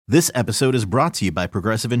This episode is brought to you by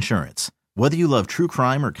Progressive Insurance. Whether you love true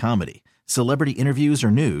crime or comedy, celebrity interviews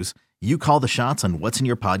or news, you call the shots on what's in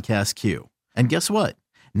your podcast queue. And guess what?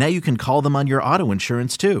 Now you can call them on your auto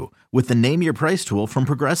insurance too with the Name Your Price tool from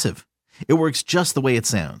Progressive. It works just the way it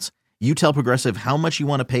sounds. You tell Progressive how much you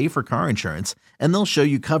want to pay for car insurance, and they'll show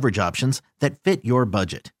you coverage options that fit your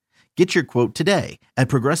budget. Get your quote today at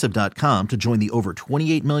Progressive.com to join the over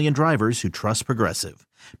 28 million drivers who trust Progressive.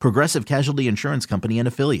 Progressive Casualty Insurance Company and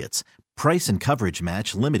Affiliates. Price and coverage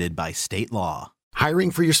match limited by state law. Hiring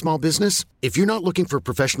for your small business? If you're not looking for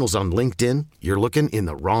professionals on LinkedIn, you're looking in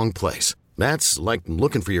the wrong place. That's like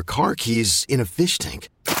looking for your car keys in a fish tank.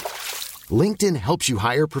 LinkedIn helps you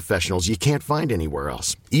hire professionals you can't find anywhere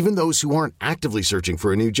else, even those who aren't actively searching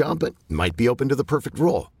for a new job but might be open to the perfect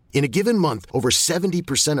role. In a given month, over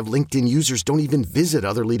 70% of LinkedIn users don't even visit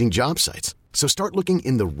other leading job sites. So start looking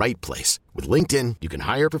in the right place. With LinkedIn, you can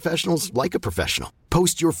hire professionals like a professional.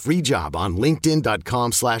 Post your free job on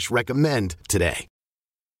linkedin.com/recommend today.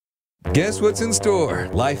 Guess what's in store?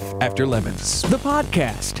 Life After Lemons, the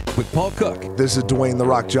podcast with Paul Cook. This is Dwayne "The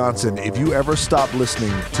Rock" Johnson. If you ever stop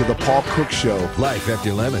listening to the Paul Cook Show, Life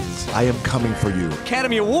After Lemons, I am coming for you.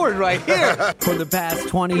 Academy Award right here. For the past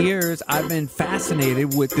 20 years, I've been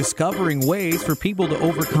fascinated with discovering ways for people to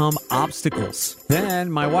overcome obstacles.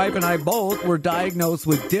 Then, my wife and I both were diagnosed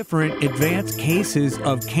with different advanced cases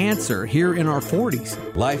of cancer here in our 40s.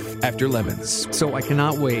 Life After Lemons. So I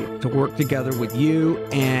cannot wait to work together with you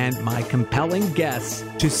and my compelling guests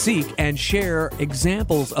to seek and share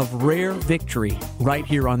examples of rare victory right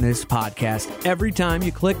here on this podcast every time you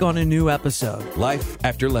click on a new episode. Life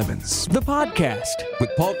After Lemons, the podcast with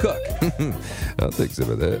Paul Cook. I'll take some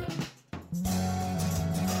of that.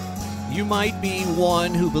 You might be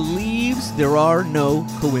one who believes there are no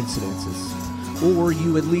coincidences, or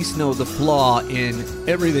you at least know the flaw in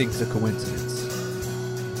everything's a coincidence.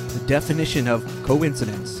 The definition of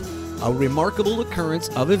coincidence: a remarkable occurrence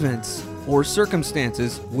of events or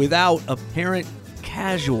circumstances without apparent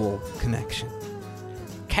casual connection.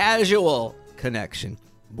 Casual connection.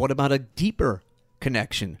 What about a deeper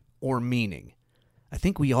connection or meaning? I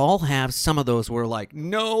think we all have some of those where like,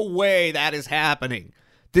 no way that is happening.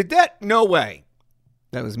 Did that? No way.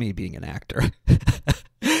 That was me being an actor.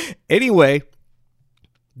 Anyway,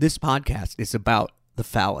 this podcast is about the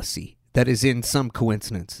fallacy that is in some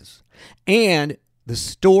coincidences and the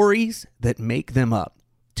stories that make them up.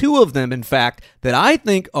 Two of them, in fact, that I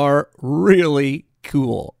think are really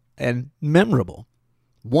cool and memorable.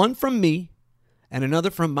 One from me and another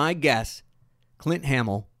from my guest, Clint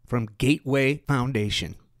Hamill from Gateway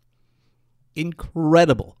Foundation.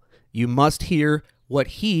 Incredible. You must hear what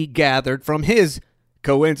he gathered from his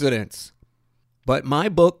coincidence. But my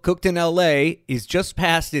book, Cooked in L.A., is just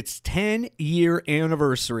past its 10-year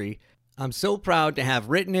anniversary. I'm so proud to have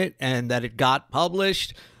written it and that it got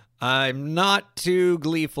published. I'm not too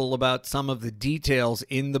gleeful about some of the details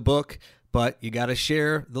in the book, but you got to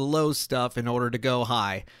share the low stuff in order to go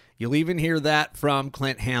high. You'll even hear that from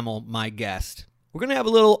Clint Hamill, my guest. We're going to have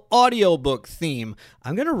a little audiobook theme.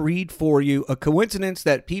 I'm going to read for you a coincidence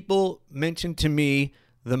that people mention to me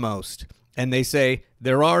the most. And they say,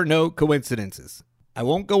 there are no coincidences. I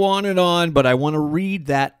won't go on, but I want to read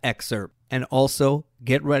that excerpt. And also,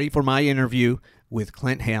 get ready for my interview with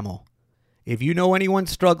Clint Hamill. If you know anyone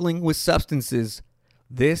struggling with substances,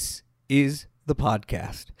 this is the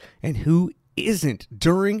podcast. And who isn't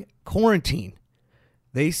during quarantine?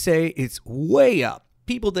 They say it's way up.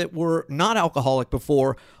 People that were not alcoholic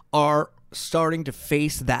before are starting to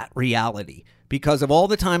face that reality because of all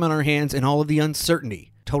the time on our hands and all of the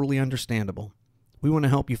uncertainty. Totally understandable. We want to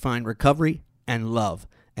help you find recovery and love.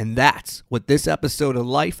 And that's what this episode of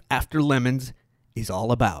Life After Lemons is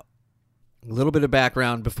all about. A little bit of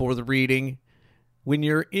background before the reading. When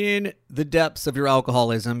you're in the depths of your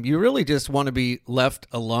alcoholism, you really just want to be left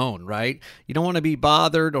alone, right? You don't want to be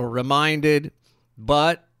bothered or reminded,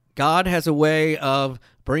 but God has a way of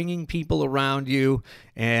bringing people around you,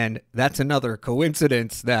 and that's another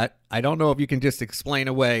coincidence that I don't know if you can just explain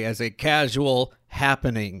away as a casual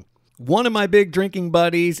happening. One of my big drinking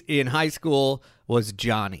buddies in high school was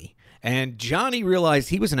Johnny, and Johnny realized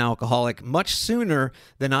he was an alcoholic much sooner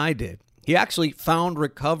than I did. He actually found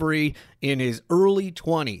recovery in his early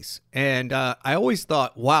 20s, and I always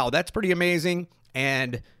thought, wow, that's pretty amazing,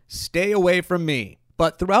 and stay away from me.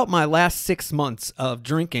 But throughout my last 6 months of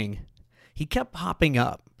drinking, he kept popping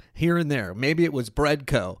up here and there. Maybe it was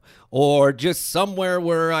Breadco or just somewhere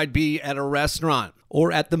where I'd be at a restaurant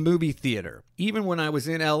or at the movie theater. Even when I was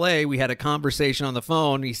in LA, we had a conversation on the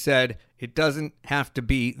phone. He said, it doesn't have to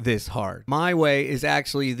be this hard. My way is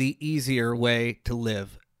actually the easier way to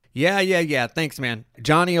live. Yeah. Thanks, man.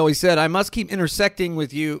 Johnny always said, I must keep intersecting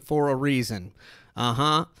with you for a reason.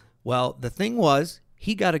 Uh-huh. Well, the thing was,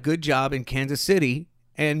 he got a good job in Kansas City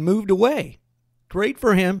and moved away. Great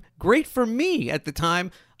for him. Great for me at the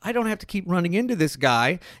time. I don't have to keep running into this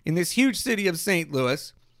guy in this huge city of St.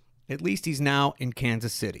 Louis. At least he's now in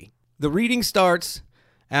Kansas City. The reading starts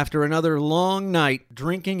after another long night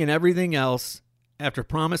drinking and everything else, after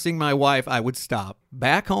promising my wife I would stop.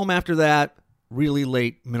 Back home after that, really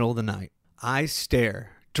late, middle of the night. I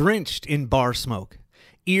stare, drenched in bar smoke,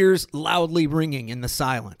 ears loudly ringing in the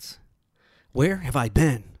silence. Where have I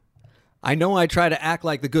been? I know I try to act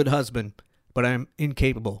like the good husband, but I am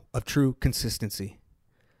incapable of true consistency.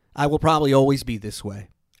 I will probably always be this way.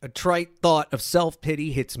 A trite thought of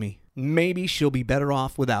self-pity hits me. Maybe she'll be better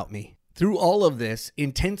off without me. Through all of this,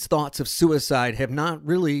 intense thoughts of suicide have not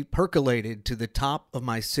really percolated to the top of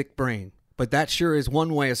my sick brain. But that sure is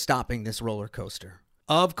one way of stopping this roller coaster.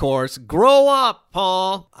 Of course, grow up,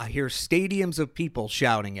 Paul! I hear stadiums of people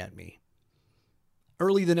shouting at me.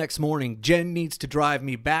 Early the next morning, Jen needs to drive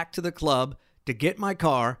me back to the club to get my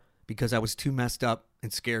car because I was too messed up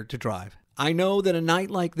and scared to drive. I know that a night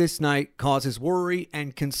like this night causes worry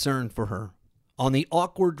and concern for her. On the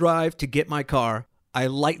awkward drive to get my car, I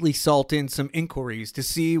lightly salt in some inquiries to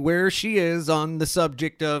see where she is on the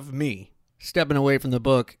subject of me. Stepping away from the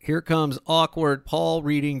book, here comes awkward Paul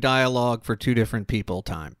reading dialogue for two different people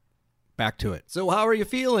time. Back to it. So how are you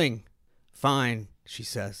feeling? Fine, she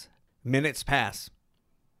says. Minutes pass.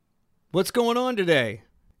 What's going on today?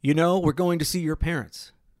 You know, we're going to see your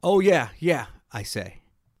parents. Oh, yeah, I say.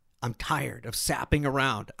 I'm tired of sapping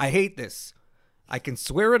around. I hate this. I can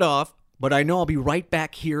swear it off, but I know I'll be right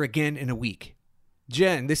back here again in a week.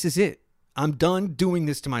 Jen, this is it. I'm done doing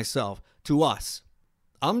this to myself, to us.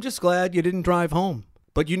 I'm just glad you didn't drive home.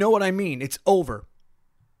 But you know what I mean. It's over.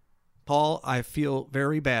 Paul, I feel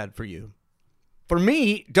very bad for you. For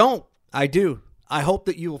me, don't. I do. I hope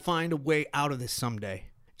that you will find a way out of this someday.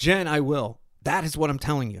 Jen, I will. That is what I'm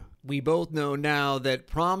telling you. We both know now that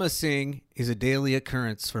promising is a daily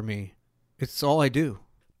occurrence for me. It's all I do.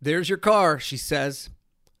 There's your car, she says.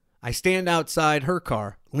 I stand outside her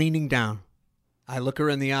car, leaning down. I look her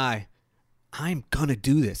in the eye. I'm gonna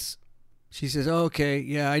do this. She says, okay,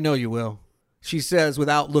 yeah, I know you will. She says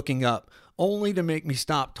without looking up, only to make me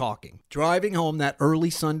stop talking. Driving home that early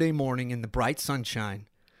Sunday morning in the bright sunshine,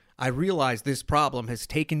 I realize this problem has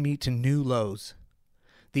taken me to new lows.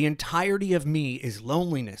 The entirety of me is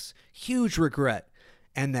loneliness, huge regret,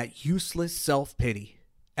 and that useless self-pity.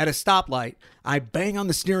 At a stoplight, I bang on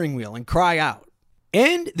the steering wheel and cry out,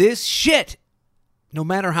 end this shit! No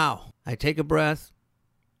matter how. I take a breath,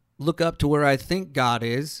 look up to where I think God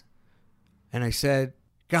is, and I said,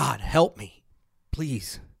 God, help me,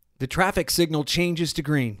 please. The traffic signal changes to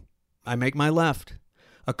green. I make my left.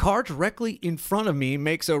 A car directly in front of me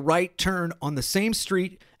makes a right turn on the same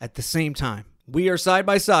street at the same time. We are side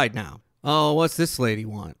by side now. Oh, what's this lady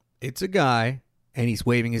want? It's a guy, and he's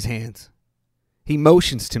waving his hands. He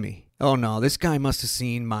motions to me. Oh no, this guy must have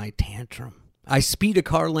seen my tantrum. I speed a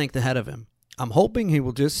car length ahead of him. I'm hoping he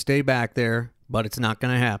will just stay back there, but it's not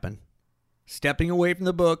going to happen. Stepping away from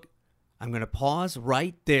the book, I'm going to pause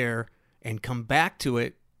right there and come back to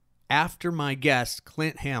it after my guest,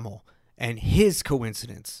 Clint Hamill, and his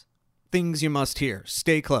coincidence. Things you must hear.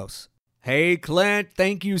 Stay close. Hey, Clint,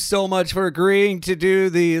 thank you so much for agreeing to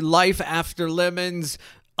do the Life After Lemons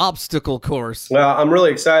obstacle course. Well, I'm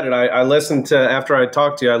really excited. I listened to, after I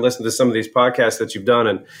talked to you, I listened to some of these podcasts that you've done,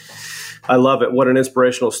 and I love it. What an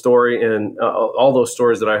inspirational story, and all those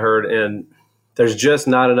stories that I heard. And there's just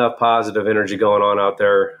not enough positive energy going on out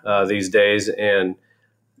there these days. And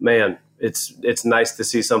man, it's nice to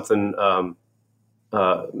see something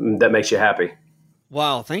that makes you happy.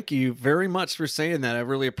 Wow, thank you very much for saying that. I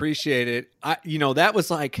really appreciate it. That was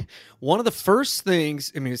like one of the first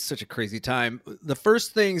things. I mean, it's such a crazy time. The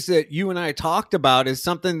first things that you and I talked about is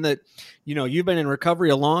something that, you've been in recovery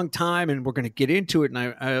a long time, and we're going to get into it.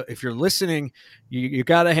 And if you're listening, you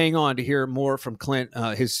got to hang on to hear more from Clint,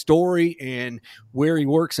 his story and where he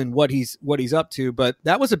works and what he's up to. But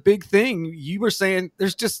that was a big thing. You were saying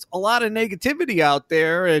there's just a lot of negativity out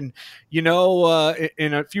there, and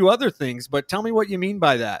and a few other things. But tell me what you mean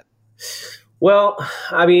by that. Well,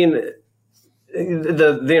 I mean,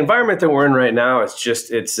 the environment that we're in right now, it's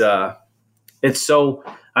so,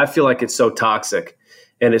 I feel like it's so toxic,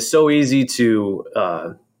 and it's so easy to,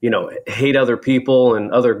 hate other people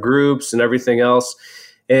and other groups and everything else.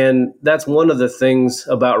 And that's one of the things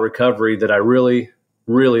about recovery that I really,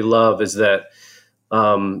 really love, is that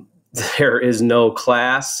there is no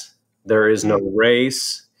class, there is no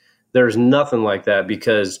race, there's nothing like that,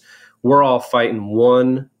 because we're all fighting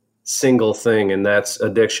one single thing, and that's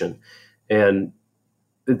addiction. And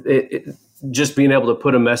just being able to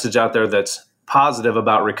put a message out there that's positive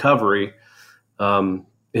about recovery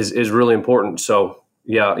is really important. So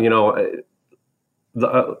yeah,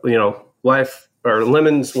 life or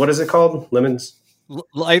lemons. What is it called? Lemons.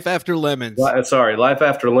 Life After Lemons. Sorry, Life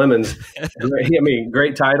After Lemons.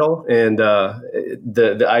 Great title, and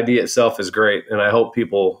the idea itself is great. And I hope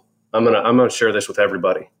people. I'm gonna share this with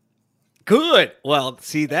everybody. Good. Well,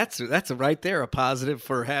 see, that's right there, a positive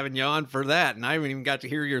for having you on for that. And I haven't even got to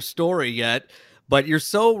hear your story yet, but you're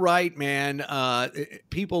so right, man.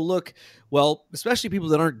 People look, well, especially people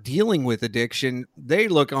that aren't dealing with addiction, they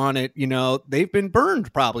look on it, they've been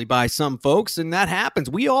burned probably by some folks, and that happens.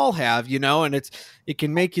 We all have, and it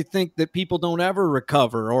can make you think that people don't ever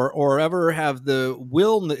recover or ever have the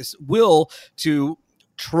will to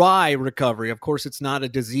try recovery. Of course, it's not a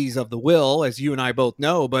disease of the will, as you and I both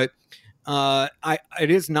know, but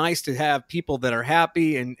it is nice to have people that are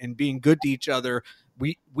happy and being good to each other.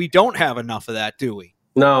 We don't have enough of that, do we?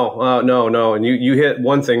 No. And you hit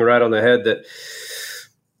one thing right on the head that,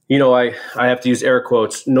 I have to use air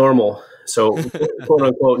quotes, normal. So quote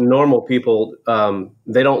unquote, normal people,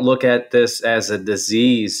 they don't look at this as a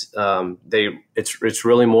disease. It's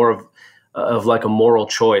really more of like a moral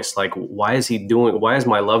choice. Like, why is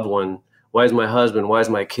my loved one, why is my husband, why is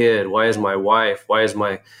my kid, why is my wife, why is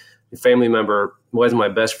my family member, why is my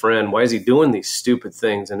best friend, why is he doing these stupid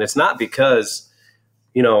things? And it's not because,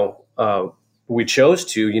 we chose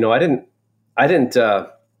to. I didn't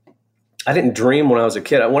dream when I was a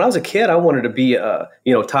kid. When I was a kid, I wanted to be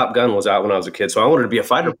Top Gun was out when I was a kid, so I wanted to be a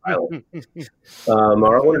fighter pilot,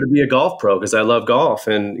 or I wanted to be a golf pro because I love golf,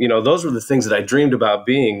 and those were the things that I dreamed about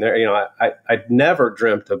being. There, I never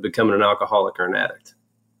dreamt of becoming an alcoholic or an addict.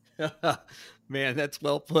 Man, that's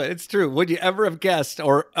well put. It's true. Would you ever have guessed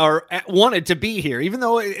or wanted to be here, even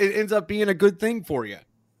though it ends up being a good thing for you?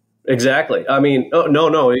 Exactly. I mean,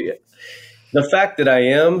 no. The fact that I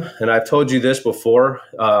am, and I've told you this before,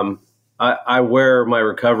 I wear my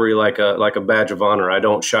recovery like a badge of honor. I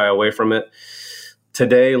don't shy away from it.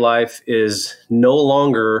 Today, life is no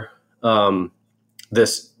longer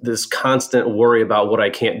this constant worry about what I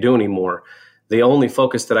can't do anymore. The only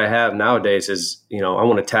focus that I have nowadays is, I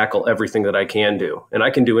want to tackle everything that I can do, and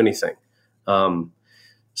I can do anything.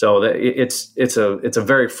 So that it's a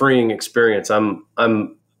very freeing experience. I'm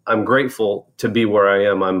grateful to be where I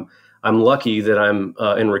am. I'm lucky that I'm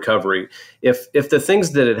in recovery. If the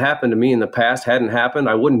things that had happened to me in the past hadn't happened,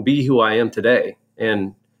 I wouldn't be who I am today.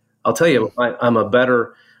 And I'll tell you, I'm a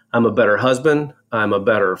better husband. I'm a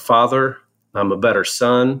better father. I'm a better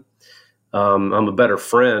son. I'm a better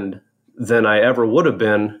friend than I ever would have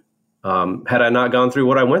been had I not gone through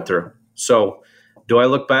what I went through. So do I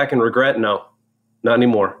look back and regret? No, not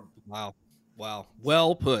anymore. Wow.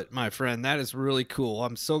 Well put, my friend. That is really cool.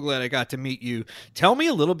 I'm so glad I got to meet you. Tell me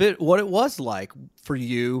a little bit what it was like for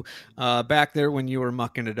you back there when you were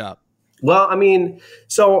mucking it up. Well, I mean,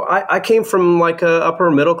 so I came from like a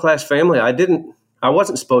upper middle class family. I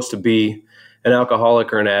wasn't supposed to be an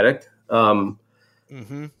alcoholic or an addict.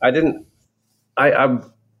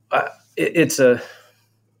 It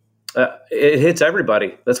hits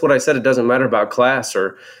everybody. That's what I said. It doesn't matter about class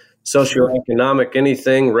or socioeconomic,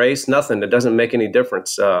 anything, race, nothing. It doesn't make any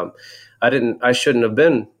difference. I shouldn't have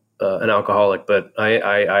been an alcoholic, but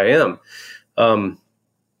I am. I'll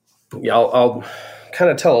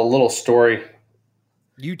kind of tell a little story.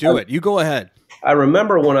 You do it. You go ahead. I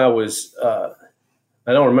remember when I was, I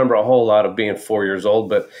don't remember a whole lot of being 4 years old,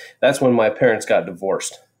 but that's when my parents got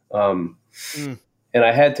divorced. And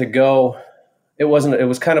I had to go. It was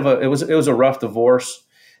a rough divorce.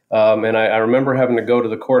 And I remember having to go to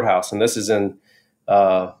the courthouse, and this is in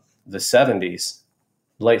the 70s,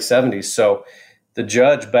 late 70s. So the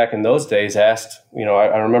judge back in those days asked,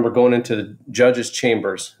 I remember going into the judge's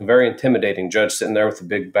chambers, a very intimidating judge sitting there with a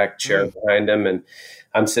big back chair behind him. And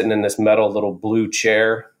I'm sitting in this metal little blue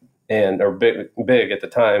chair or big at the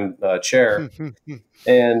time chair.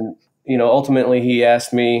 And, ultimately he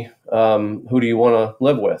asked me, who do you want to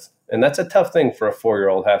live with? And that's a tough thing for a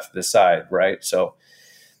 4-year-old have to decide. Right. So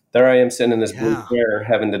there I am sitting in this blue chair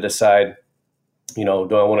having to decide, do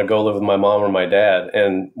I want to go live with my mom or my dad?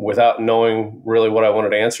 And without knowing really what I wanted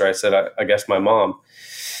to answer, I said, I guess my mom.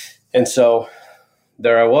 And so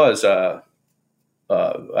there I was. I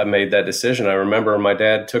made that decision. I remember my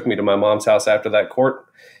dad took me to my mom's house after that court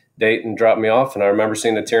date and dropped me off. And I remember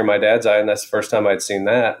seeing the tear in my dad's eye. And that's the first time I'd seen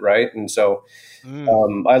that. Right. And so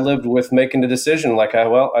I lived with making the decision like, I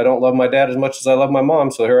don't love my dad as much as I love my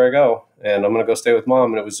mom. So here I go. And I'm going to go stay with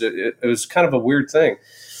mom. And it was kind of a weird thing.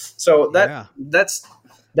 So that's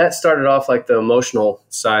that started off like the emotional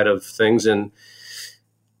side of things, and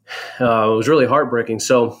it was really heartbreaking.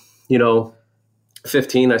 So,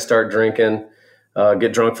 15, I start drinking,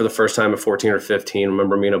 get drunk for the first time at 14 or 15. I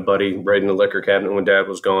remember me and a buddy raiding the liquor cabinet when Dad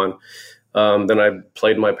was gone. Then I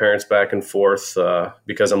played my parents back and forth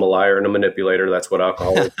because I'm a liar and a manipulator. That's what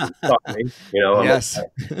alcoholism taught me. Yes.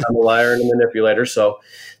 I'm a liar and a manipulator. So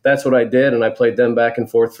that's what I did, and I played them back and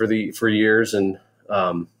forth for years. And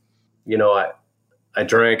I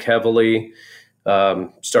drank heavily,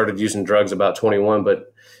 started using drugs about 21.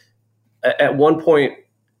 But at one point,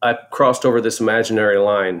 I crossed over this imaginary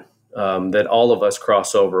line that all of us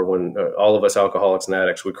cross over when all of us alcoholics and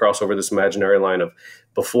addicts, we cross over this imaginary line of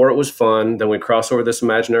before it was fun, then we cross over this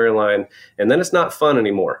imaginary line, and then it's not fun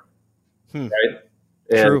anymore. Right?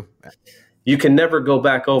 And True. You can never go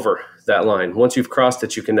back over that line. Once you've crossed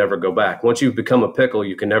it, you can never go back. Once you've become a pickle,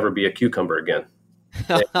 you can never be a cucumber again.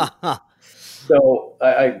 So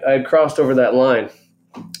I crossed over that line.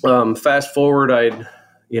 Fast forward, I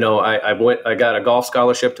got a golf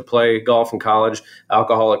scholarship to play golf in college,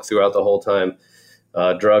 alcoholic throughout the whole time,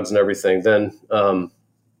 drugs and everything. Then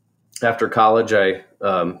after college, I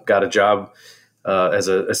got a job as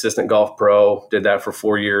an assistant golf pro, did that for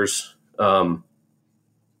 4 years. I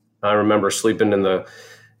remember sleeping in the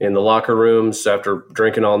locker rooms after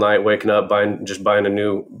drinking all night, waking up, buying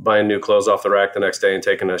new clothes off the rack the next day and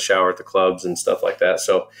taking a shower at the clubs and stuff like that.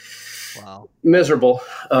 So Wow. Miserable.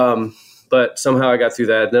 But somehow I got through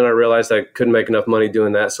that. Then I realized I couldn't make enough money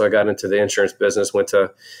doing that. So I got into the insurance business, went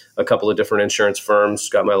to a couple of different insurance firms,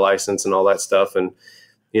 got my license and all that stuff. And,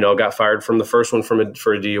 got fired from the first one for a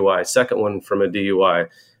DUI, second one from a DUI.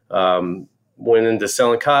 Went into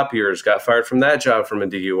selling copiers, got fired from that job from a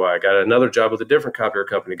DUI, got another job with a different copier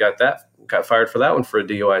company, got fired for that one for a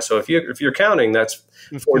DUI. So if you're counting, that's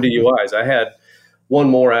 4 DUIs. I had one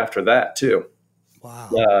more after that too.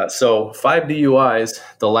 Wow. So 5 DUIs.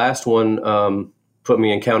 The last one put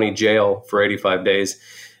me in county jail for 85 days,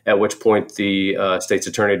 at which point the state's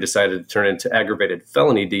attorney decided to turn it into aggravated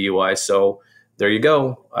felony DUI. So there you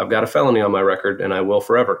go. I've got a felony on my record, and I will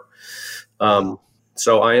forever.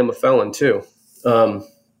 So I am a felon too.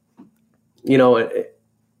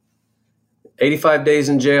 85 days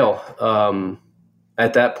in jail.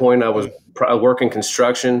 At that point, I was working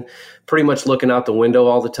construction, pretty much looking out the window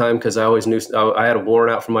all the time because I always knew I had a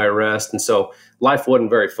warrant out for my arrest. And so life wasn't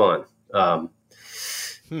very fun.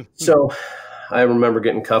 So I remember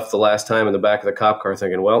getting cuffed the last time in the back of the cop car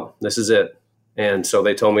thinking, well, this is it. And so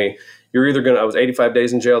they told me, I was 85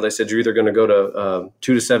 days in jail. They said, you're either going to go to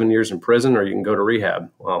 2 to 7 years in prison or you can go to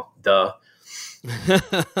rehab. Well, duh.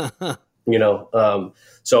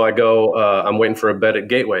 So I go, I'm waiting for a bed at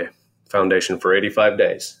Gateway Foundation for 85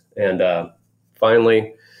 days. And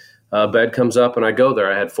finally, a bed comes up and I go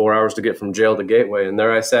there. I had 4 hours to get from jail to Gateway. And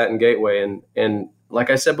there I sat in Gateway. And like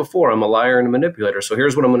I said before, I'm a liar and a manipulator. So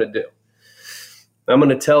here's what I'm going to do. I'm going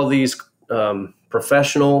to tell these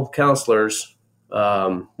professional counselors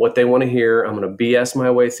what they want to hear. I'm going to BS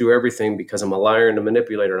my way through everything because I'm a liar and a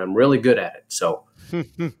manipulator, and I'm really good at it. So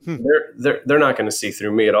they're not going to see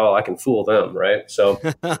through me at all. I can fool them, right? So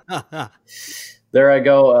there I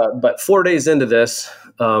go. But 4 days into this,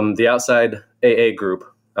 the outside AA group,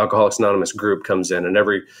 Alcoholics Anonymous group, comes in, and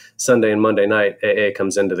every Sunday and Monday night, AA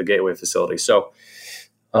comes into the Gateway facility. So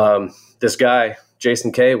this guy,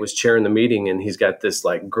 Jason Kay, was chairing the meeting, and he's got this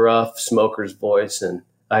like gruff smoker's voice, and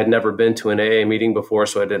I had never been to an AA meeting before,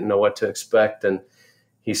 so I didn't know what to expect. And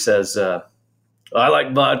he says, I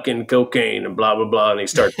like vodka and cocaine and blah, blah, blah. And he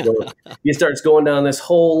starts going down this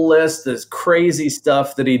whole list, this crazy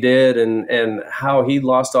stuff that he did and how he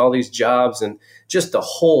lost all these jobs and just the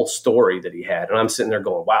whole story that he had. And I'm sitting there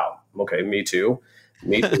going, wow, okay, me too.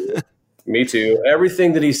 Me too.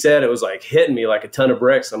 Everything that he said, it was like hitting me like a ton of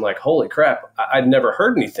bricks. I'm like, holy crap, I'd never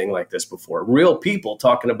heard anything like this before. Real people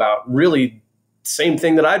talking about really same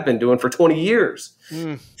thing that I'd been doing for 20 years.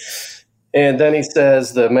 And then he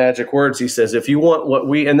says the magic words. He says, if you want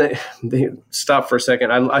what they stop for a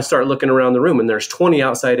second. I start looking around the room, and there's 20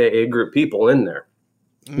 outside AA group people in there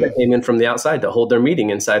that came in from the outside to hold their meeting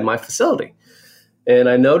inside my facility. And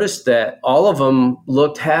I noticed that all of them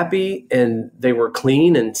looked happy, and they were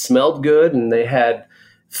clean and smelled good, and they had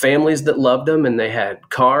families that loved them, and they had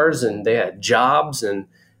cars, and they had jobs, and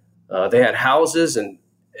they had houses, and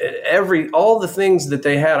all the things that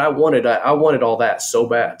they had, I wanted all that so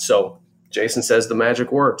bad. So Jason says the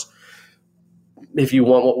magic words. If you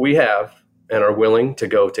want what we have and are willing to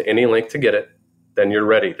go to any length to get it, then you're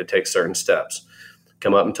ready to take certain steps.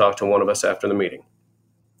 Come up and talk to one of us after the meeting.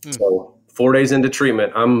 So 4 days into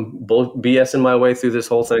treatment, I'm BSing my way through this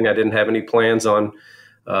whole thing. I didn't have any plans on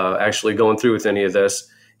actually going through with any of this.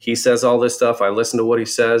 he says all this stuff. I listen to what he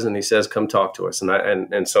says, and he says, come talk to us.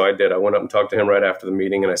 And so I did. I went up and talked to him right after the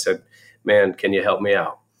meeting, and I said, man, can you help me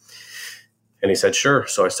out? And he said, sure.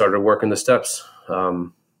 So I started working the steps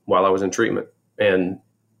while I was in treatment. And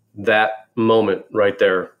that moment right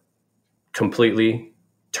there completely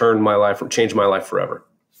changed my life forever.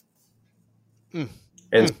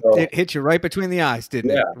 And so, it hit you right between the eyes, didn't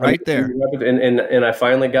it? Right there. And I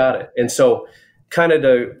finally got it. And so kind of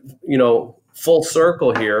to, full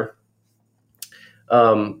circle here,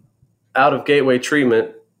 out of Gateway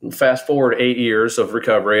treatment, fast forward 8 years of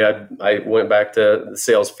recovery, I went back to the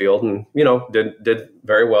sales field and, did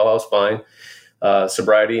very well. I was fine.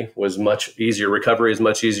 Sobriety was much easier. Recovery is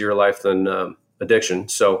much easier life than addiction.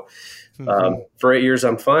 So for 8 years,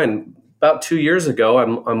 I'm fine. About 2 years ago,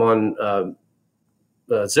 I'm on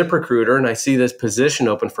ZipRecruiter, and I see this position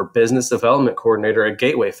open for business development coordinator at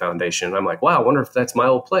Gateway Foundation. I'm like, wow, I wonder if that's my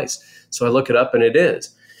old place. So I look it up, and it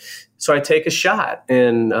is. So I take a shot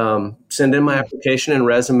and send in my application and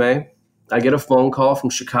resume. I get a phone call from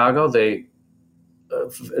Chicago. The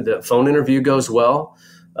phone interview goes well.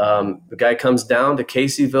 The guy comes down to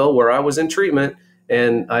Caseyville, where I was in treatment,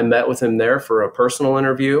 and I met with him there for a personal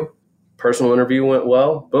interview. Personal interview went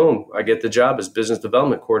well. Boom, I get the job as business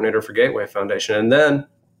development coordinator for Gateway Foundation. And then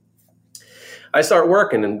I start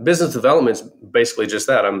working, and business development is basically just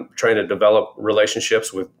that. I'm trying to develop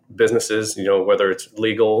relationships with businesses, whether it's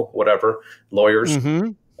legal, whatever, lawyers,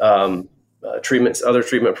 treatments, other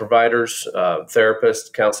treatment providers,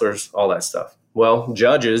 therapists, counselors, all that stuff. Well,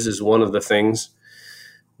 judges is one of the things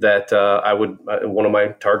that one of my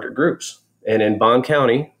target groups. And in Bond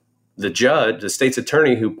County, the state's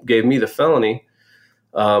attorney who gave me the felony,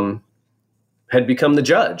 had become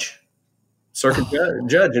the circuit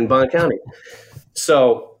judge in Bond County.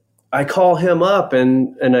 So I call him up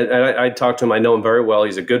and I talk to him. I know him very well.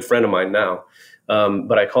 He's a good friend of mine now.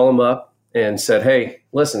 But I call him up and said, hey,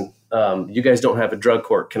 listen, you guys don't have a drug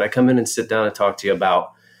court. Can I come in and sit down and talk to you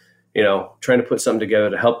about, trying to put something together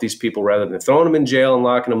to help these people rather than throwing them in jail and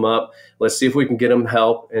locking them up? Let's see if we can get them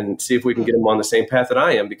help and see if we can get them on the same path that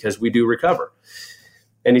I am, because we do recover.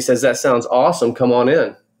 And he says, that sounds awesome. Come on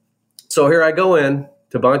in. So here I go in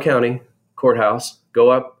to Bond County Courthouse, go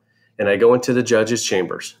up, and I go into the judge's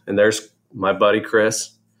chambers. And there's my buddy,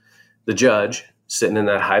 Chris, the judge, sitting in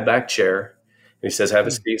that high back chair. And he says, have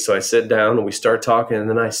a seat. So I sit down and we start talking. And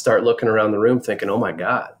then I start looking around the room thinking, oh my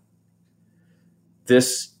God,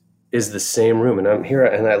 this is the same room. And I'm here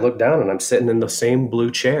and I look down and I'm sitting in the same blue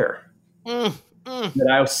chair that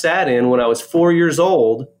I sat in when I was 4 years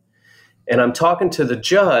old. And I'm talking to the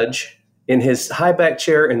judge in his high back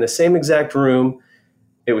chair in the same exact room.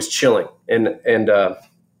 It was chilling. And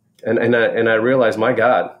I realized, my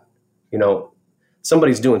God,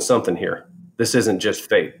 somebody's doing something here. This isn't just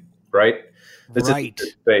fate, right? This isn't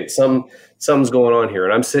just fate. Something's going on here.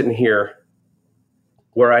 And I'm sitting here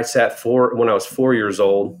where I sat when I was 4 years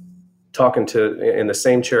old, in the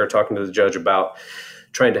same chair, talking to the judge about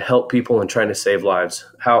trying to help people and trying to save lives.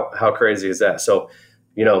 How crazy is that? So,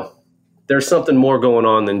 there's something more going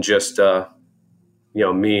on than just,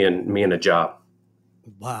 me and a job.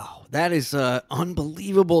 Wow. That is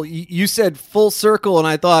unbelievable. You said full circle, and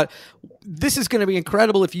I thought this is going to be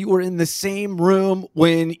incredible if you were in the same room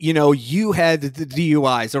when, you had the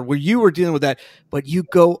DUIs or where you were dealing with that, but you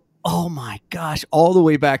go, oh my gosh, all the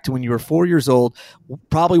way back to when you were 4 years old,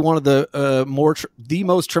 probably one of the the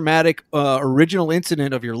most traumatic original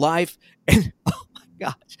incident of your life. And oh my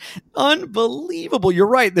gosh, unbelievable. You're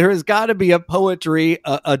right. There has got to be a poetry,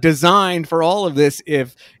 a design for all of this.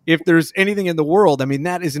 If there's anything in the world, I mean,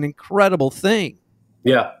 that is an incredible thing.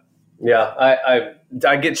 Yeah. Yeah.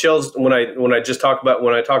 I get chills when I talk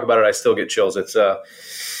about it, I still get chills.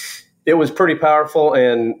 It was pretty powerful.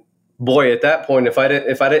 And boy, at that point, if I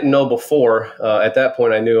didn't know before, at that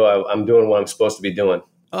point, I knew I'm doing what I'm supposed to be doing.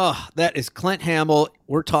 Oh, that is Clint Hamill.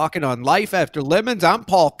 We're talking on Life After Lemons. I'm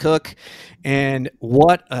Paul Cook, and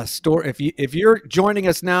what a story! If you're joining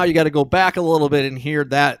us now, you got to go back a little bit and hear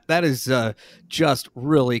that. That is just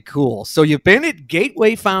really cool. So you've been at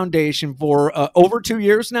Gateway Foundation for over 2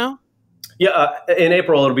 years now. Yeah, in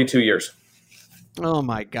April it'll be 2 years. Oh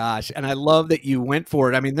my gosh. And I love that you went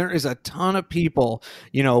for it. I mean, there is a ton of people,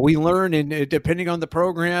 we learn, and depending on the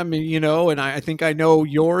program, and I think I know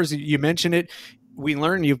yours, you mentioned it. We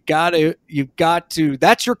learn you've got to,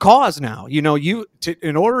 that's your cause now.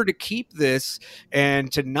 In order to keep this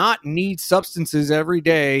and to not need substances every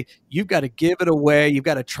day, you've got to give it away. You've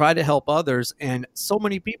got to try to help others. And so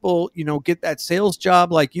many people, get that sales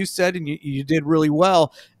job, like you said, and you did really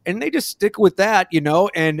well, and they just stick with that,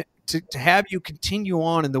 and to have you continue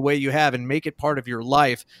on in the way you have and make it part of your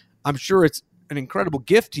life, I'm sure it's an incredible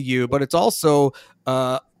gift to you, but it's also,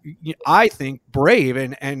 I think, brave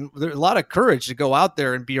and there's a lot of courage to go out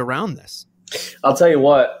there and be around this. I'll tell you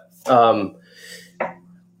what, I'm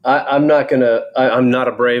not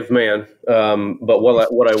a brave man. But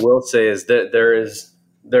what I will say is that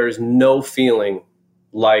there is no feeling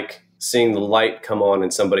like seeing the light come on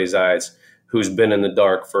in somebody's eyes who's been in the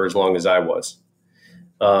dark for as long as I was.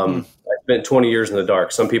 I spent 20 years in the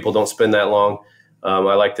dark. Some people don't spend that long. I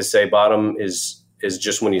like to say bottom is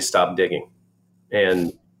just when you stop digging.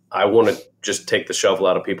 And I want to just take the shovel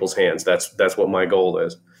out of people's hands. That's what my goal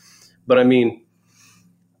is. But I mean,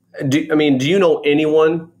 do you know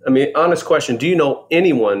anyone? I mean, honest question. Do you know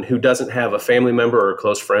anyone who doesn't have a family member or a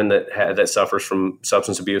close friend that suffers from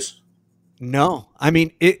substance abuse? No, I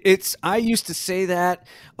mean, I used to say that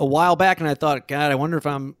a while back and I thought, God, I wonder if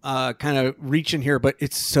I'm kind of reaching here, but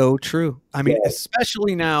it's so true. I mean,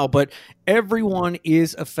 especially now, but everyone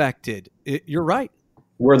is affected. You're right.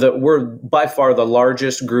 We're by far the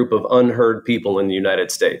largest group of unheard people in the United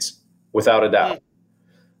States, without a doubt.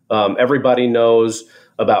 Everybody knows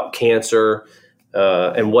about cancer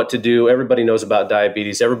and what to do. Everybody knows about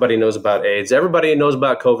diabetes. Everybody knows about AIDS. Everybody knows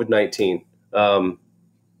about COVID-19.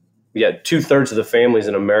 2/3 of the families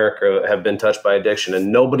in America have been touched by addiction, and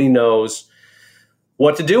nobody knows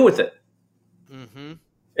what to do with it. Mm-hmm.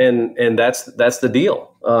 And that's the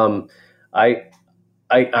deal.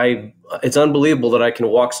 It's unbelievable that I can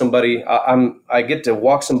walk somebody. I get to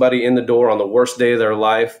walk somebody in the door on the worst day of their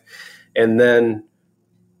life, and then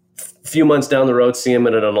a few months down the road, see them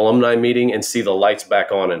at an alumni meeting and see the lights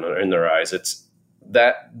back on in their eyes. It's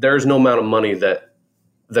that there's no amount of money that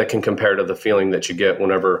can compare to the feeling that you get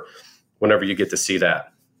whenever you get to see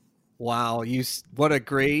that. Wow. What a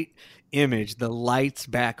great image, the lights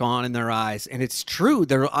back on in their eyes. And it's true.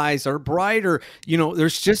 Their eyes are brighter.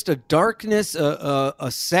 There's just a darkness, a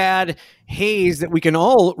sad haze that we can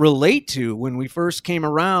all relate to when we first came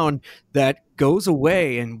around that goes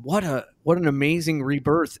away. And what an amazing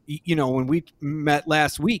rebirth. When we met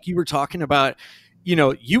last week, you were talking about,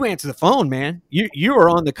 you answer the phone, man. You are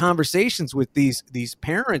on the conversations with these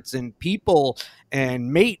parents and people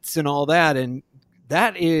and mates and all that. And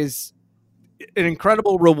that is an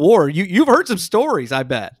incredible reward. You've heard some stories, I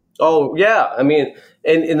bet. Oh yeah. I mean,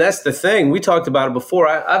 and that's the thing. We talked about it before.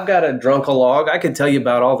 I've got a drunk-a-log. I could tell you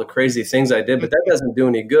about all the crazy things I did, but that doesn't do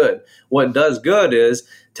any good. What does good is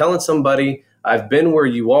telling somebody I've been where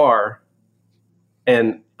you are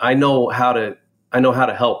and I know how to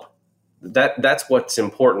help. That's what's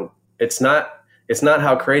important. It's not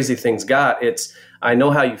how crazy things got. It's I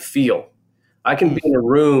know how you feel. I can be in a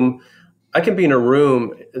room.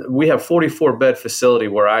 We have 44 bed facility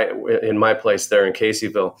in my place there in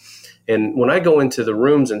Caseyville. And when I go into the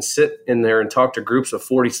rooms and sit in there and talk to groups of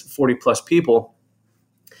 40 plus people,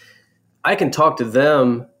 I can talk to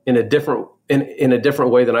them in a different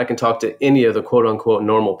way than I can talk to any of the quote unquote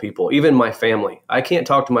normal people, even my family. I can't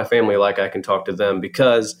talk to my family like I can talk to them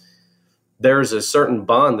because there's a certain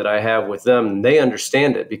bond that I have with them and they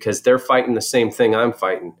understand it because they're fighting the same thing I'm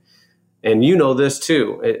fighting. And you know this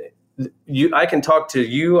too. I can talk to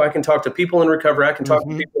you. I can talk to people in recovery. I can talk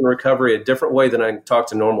to people in recovery a different way than I can talk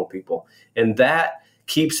to normal people. And that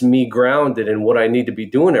keeps me grounded in what I need to be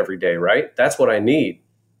doing every day, right? That's what I need.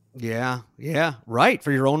 Yeah. Yeah. Right.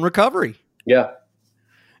 For your own recovery. Yeah.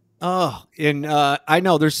 Oh, and I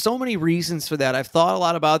know there's so many reasons for that. I've thought a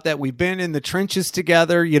lot about that. We've been in the trenches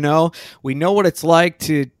together, we know what it's like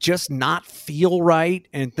to just not feel right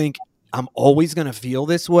and think I'm always going to feel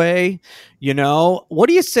this way. What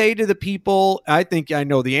do you say to the people? I think I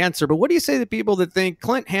know the answer, but what do you say to people that think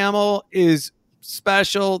Clint Hamill is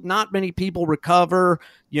special? Not many people recover,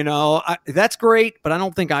 that's great, but I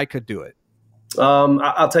don't think I could do it.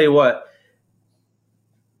 I'll tell you what.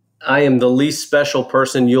 I am the least special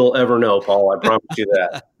person you'll ever know, Paul. I promise you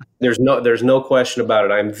that. There's no question about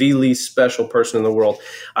it. I'm the least special person in the world.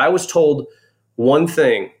 I was told one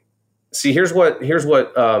thing. See, here's what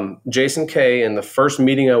Jason Kay in the first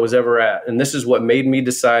meeting I was ever at, and this is what made me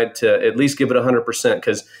decide to at least give it 100%.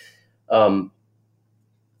 Because,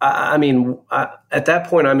 at that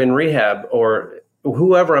point I'm in rehab, or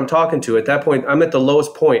whoever I'm talking to at that point, I'm at the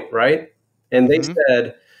lowest point, right? And they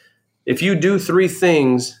said, if you do 3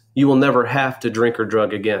 things, you will never have to drink or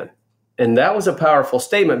drug again. And that was a powerful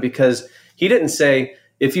statement because he didn't say,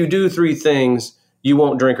 if you do 3 things, you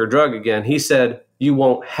won't drink or drug again. He said, you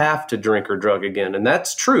won't have to drink or drug again. And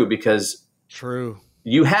that's true because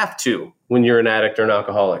you have to when you're an addict or an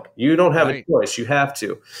alcoholic. You don't have a choice. You have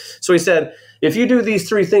to. So he said, if you do these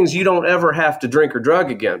 3 things, you don't ever have to drink or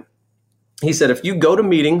drug again. He said, if you go to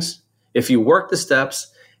meetings, if you work the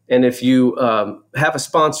steps, and if you have a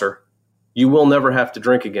sponsor, you will never have to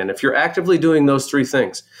drink again. If you're actively doing those 3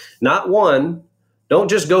 things, not one, don't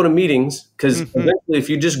just go to meetings, because eventually if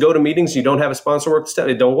you just go to meetings, you don't have a sponsor work the step,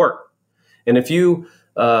 it don't work. And if you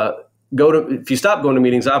if you stop going to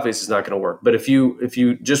meetings, obviously it's not going to work. But if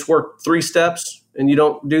you just work 3 steps and you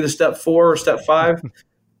don't do the step 4 or step 5,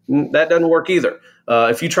 that doesn't work either.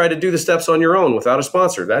 If you try to do the steps on your own without a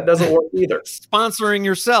sponsor, that doesn't work either. Sponsoring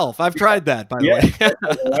yourself. I've tried that, by the way.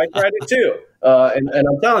 I tried it too. And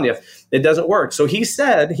I'm telling you, it doesn't work. So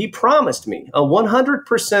he promised me a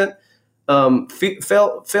 100%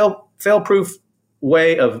 fail-proof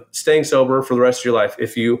way of staying sober for the rest of your life.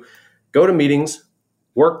 If you go to meetings,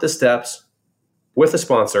 work the steps with a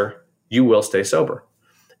sponsor, you will stay sober.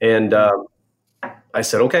 And I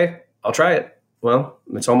said, okay, I'll try it. Well,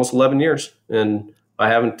 it's almost 11 years, and I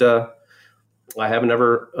haven't ever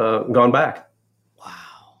gone back.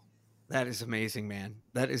 Wow. That is amazing, man.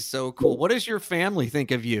 That is so cool. What does your family think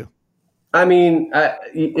of you? I mean,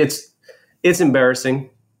 it's embarrassing.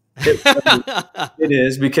 It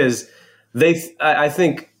is, because I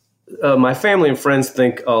think my family and friends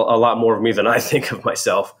think a lot more of me than I think of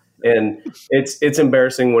myself. And it's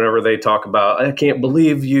embarrassing whenever they talk about, I can't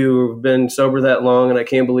believe you've been sober that long, and I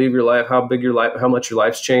can't believe your life, how much your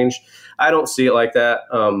life's changed. I don't see it like that.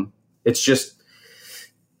 It's just,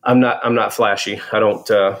 I'm not flashy. I don't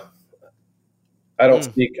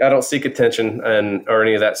seek attention or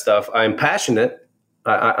any of that stuff. I'm passionate.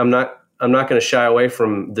 I'm not going to shy away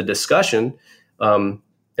from the discussion.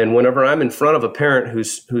 And whenever I'm in front of a parent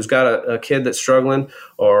who's got a kid that's struggling,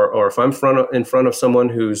 or if I'm in front of someone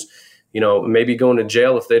who's, maybe going to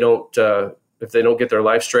jail if they don't get their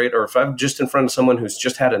life straight, or if I'm just in front of someone who's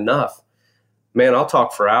just had enough, man, I'll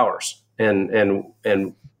talk for hours, and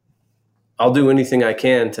I'll do anything I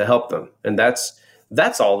can to help them. And that's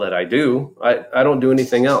all that I do. I don't do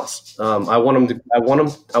anything else. I want them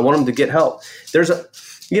to get help. There's the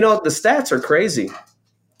stats are crazy.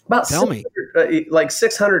 About like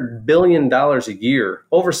 $600 billion a year,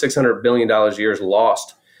 over $600 billion a year is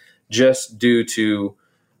lost just due to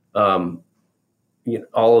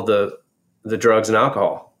all of the drugs and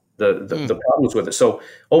alcohol, the problems with it. So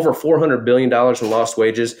over $400 billion in lost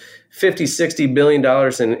wages, $50-60 billion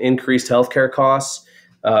in increased healthcare costs,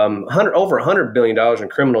 over $100 billion in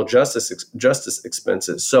criminal justice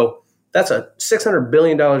expenses. So that's a $600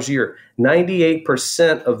 billion a year.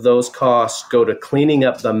 98% of those costs go to cleaning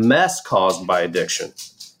up the mess caused by addiction.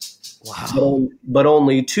 Wow. But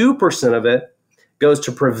only 2% of it goes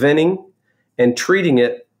to preventing and treating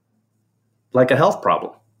it like a health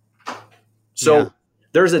problem. So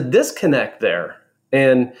there's a disconnect there.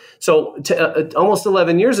 And so almost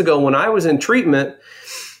 11 years ago, when I was in treatment,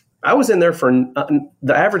 I was in there for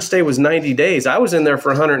the average stay was 90 days. I was in there for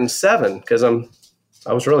 107 because I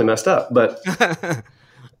was really messed up. But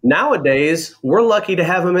nowadays, we're lucky to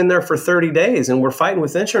have them in there for 30 days, and we're fighting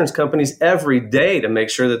with insurance companies every day to make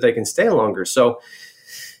sure that they can stay longer. So,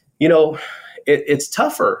 it's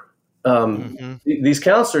tougher. These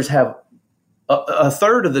counselors have a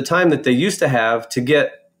third of the time that they used to have to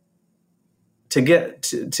get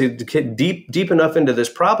deep enough into this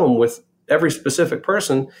problem with every specific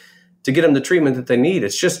person to get them the treatment that they need.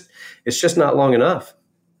 It's just not long enough.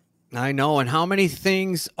 I know. And how many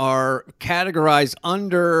things are categorized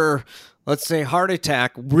under, let's say, heart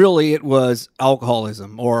attack? Really, it was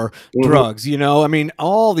alcoholism or drugs. I mean,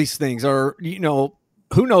 all these things are,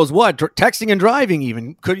 who knows what, texting and driving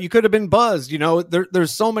even. You could have been buzzed.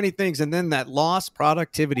 There's so many things. And then that lost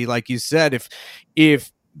productivity, like you said,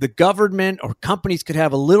 if the government or companies could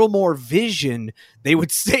have a little more vision, they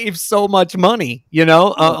would save so much money,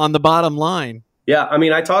 on the bottom line. Yeah. I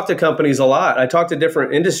mean, I talk to companies a lot. I talk to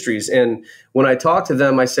different industries. And when I talk to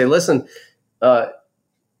them, I say, listen,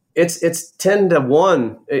 it's 10 to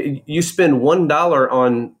 1. You spend $1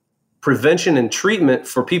 on prevention and treatment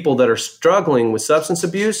for people that are struggling with substance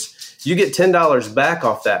abuse, you get $10 back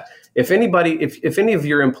off that. If any of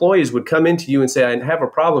your employees would come into you and say, I have a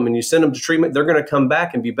problem, and you send them to treatment, they're going to come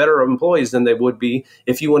back and be better employees than they would be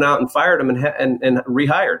if you went out and fired them and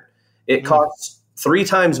rehired. It costs 3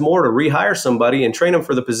 times more to rehire somebody and train them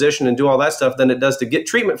for the position and do all that stuff than it does to get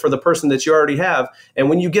treatment for the person that you already have. And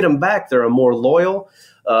when you get them back, they're a more loyal,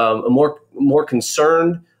 more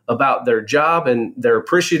concerned about their job, and they're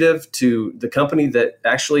appreciative to the company that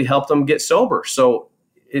actually helped them get sober. So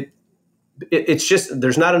it's just,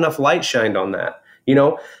 there's not enough light shined on that.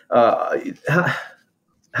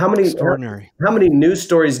 How many news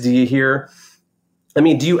stories do you hear? I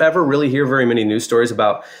mean, do you ever really hear very many news stories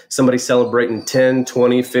about somebody celebrating 10,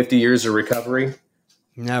 20, 50 years of recovery?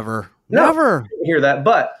 Never. No, I didn't hear that.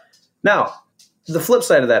 But now, the flip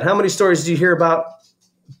side of that, how many stories do you hear about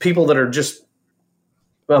people that are just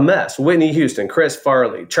a mess. Whitney Houston, Chris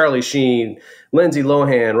Farley, Charlie Sheen, Lindsay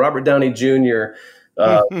Lohan, Robert Downey Jr.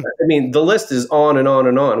 I mean, the list is on and on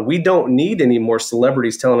and on. We don't need any more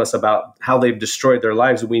celebrities telling us about how they've destroyed their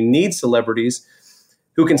lives. We need celebrities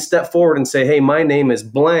who can step forward and say, hey, my name is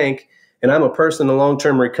blank, and I'm a person in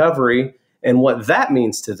long-term recovery, and what that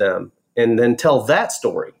means to them, and then tell that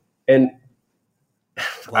story. And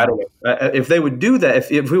I don't know if they would do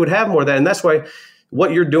that, if we would have more of that. And that's why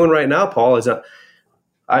what you're doing right now, Paul, is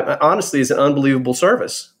honestly is an unbelievable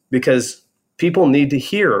service, because people need to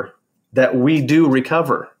hear that we do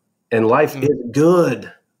recover and life is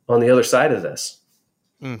good on the other side of this.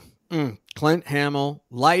 Clint Hamill,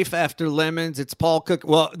 Life After Lemons. It's Paul Cook.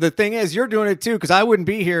 Well, the thing is, you're doing it too, because I wouldn't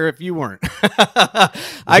be here if you weren't.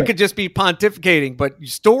 I could just be pontificating, but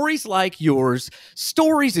stories like yours,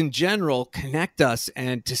 stories in general, connect us,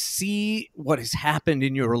 and to see what has happened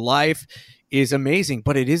in your life is amazing.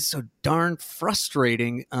 But it is so darn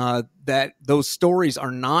frustrating that those stories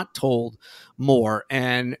are not told more,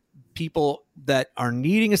 and people that are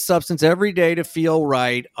needing a substance every day to feel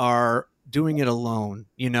right are doing it alone,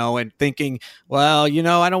 and thinking, well,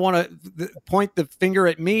 I don't want to point the finger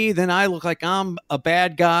at me. Then I look like I'm a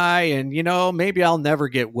bad guy, and, maybe I'll never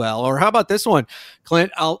get well. Or how about this one,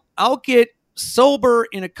 Clint? I'll get sober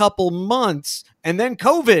in a couple months, and then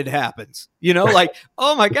COVID happens, like,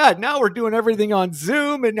 oh my God, now we're doing everything on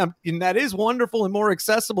Zoom, and that is wonderful and more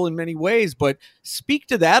accessible in many ways. But speak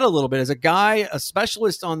to that a little bit as a guy, a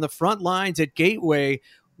specialist on the front lines at Gateway.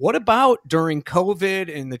 What about during COVID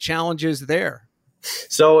and the challenges there?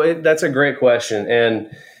 So that's a great question. And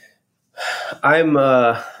I'm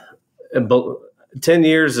 10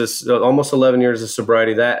 years, almost 11 years of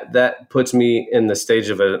sobriety. That puts me in the stage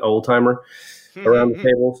of an old timer around the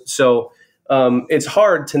tables. So it's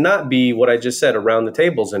hard to not be what I just said, around the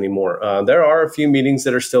tables anymore. There are a few meetings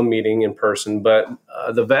that are still meeting in person, but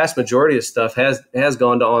the vast majority of stuff has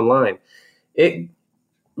gone to online.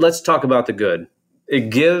 Let's talk about the good. It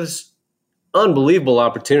gives unbelievable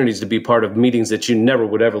opportunities to be part of meetings that you never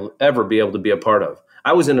would ever be able to be a part of.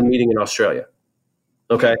 I was in a meeting in Australia.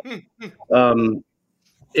 Okay.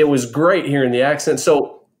 It was great hearing the accent.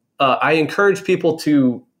 So I encourage people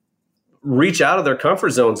to reach out of their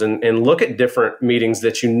comfort zones and look at different meetings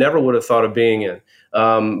that you never would have thought of being in.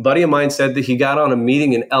 Buddy of mine said that he got on a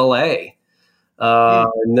meeting in LA.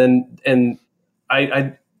 And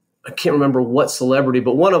I can't remember what celebrity,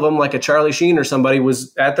 but one of them, like a Charlie Sheen or somebody,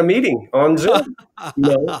 was at the meeting on Zoom.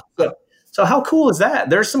 So how cool is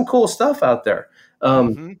that? There's some cool stuff out there.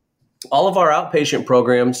 All of our outpatient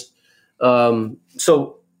programs.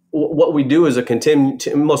 So what we do is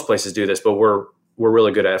most places do this, but we're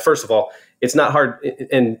really good at it. First of all, it's not hard,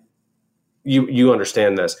 and you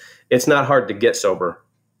understand this. It's not hard to get sober.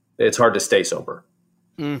 It's hard to stay sober.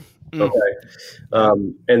 Okay.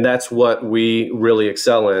 And that's what we really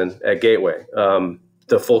excel in at Gateway.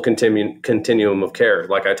 The full continuum of care.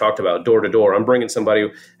 Like I talked about, door to door, I'm bringing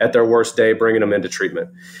somebody at their worst day, bringing them into treatment.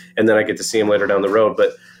 And then I get to see them later down the road.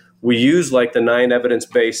 But we use like the 9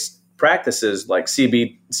 evidence-based practices like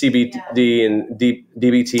CBT and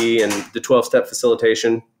DBT and the 12-step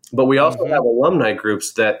facilitation. But we also have alumni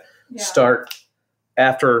groups that start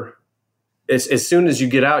after. As soon as you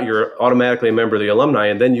get out, you're automatically a member of the alumni,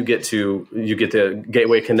 and then you get the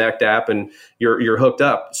Gateway Connect app, and you're hooked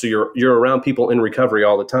up. So you're around people in recovery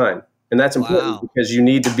all the time, and that's important because you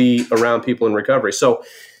need to be around people in recovery. So,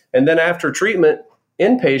 and then after treatment,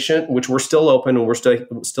 inpatient, which we're still open and we're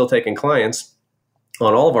still taking clients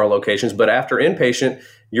on all of our locations, but after inpatient,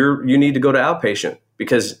 you need to go to outpatient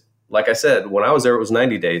because, like I said, when I was there, it was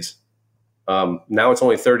 90 days. Now it's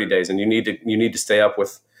only 30 days, and you need to stay up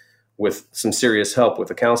with some serious help with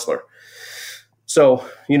a counselor. So,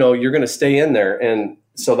 you're going to stay in there. And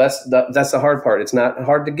so that's the hard part. It's not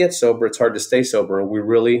hard to get sober. It's hard to stay sober. And we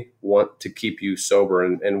really want to keep you sober.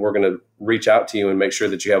 And we're going to reach out to you and make sure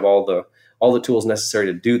that you have all the tools necessary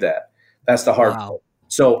to do that. That's the hard part.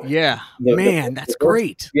 So that's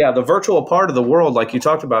great. Yeah. The virtual part of the world, like you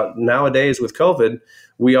talked about nowadays with COVID,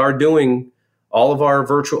 we are doing all of our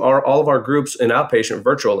groups in outpatient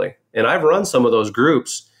virtually. And I've run some of those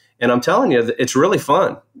groups. And I'm telling you, it's really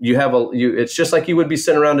fun. It's just like you would be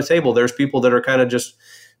sitting around a table. There's people that are kind of just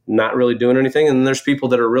not really doing anything, and there's people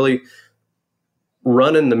that are really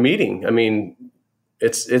running the meeting. I mean,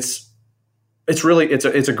 it's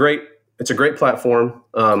a great platform.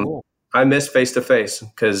 Cool. I miss face to face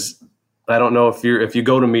because I don't know if you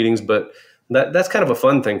go to meetings, but that's kind of a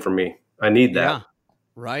fun thing for me. I need that. Yeah,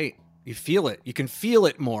 right. You feel it. You can feel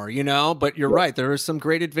it more, but you're right. There are some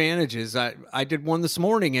great advantages. I did one this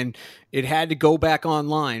morning and it had to go back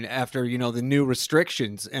online after, the new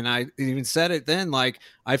restrictions. And I even said it then, like,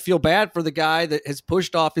 I feel bad for the guy that has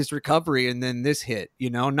pushed off his recovery and then this hit,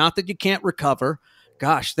 not that you can't recover.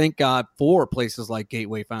 Gosh, thank God for places like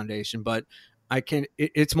Gateway Foundation, but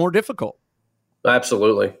it's more difficult.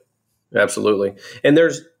 Absolutely. Absolutely. And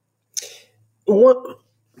there's one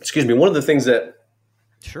of the things that,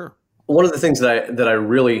 sure. One of the things that I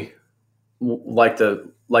really like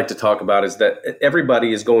to talk about is that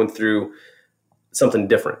everybody is going through something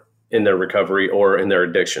different in their recovery or in their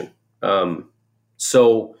addiction.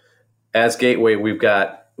 So as Gateway, we've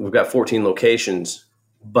got 14 locations,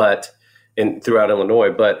 throughout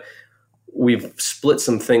Illinois, but we've split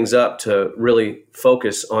some things up to really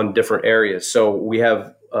focus on different areas. So we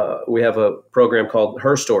have a program called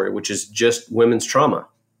Her Story, which is just women's trauma.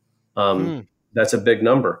 That's a big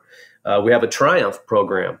number. We have a Triumph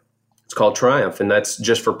program. It's called Triumph, and that's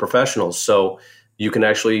just for professionals. So you can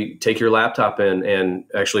actually take your laptop in and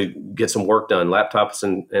actually get some work done, laptops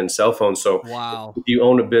and cell phones. So wow. If you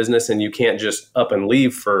own a business and you can't just up and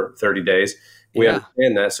leave for 30 days, we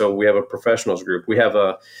understand that. So we have a professionals group. We have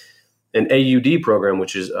an AUD program,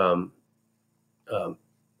 which is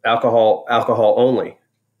alcohol only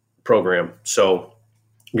program. So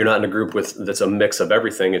you're not in a group that's a mix of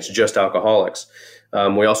everything. It's just alcoholics.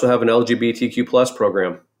 We also have an LGBTQ plus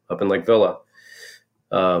program up in Lake Villa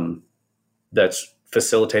that's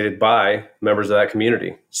facilitated by members of that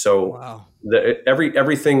community. So wow.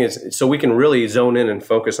 Everything is, so we can really zone in and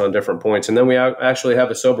focus on different points. And then we actually have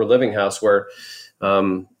a sober living house where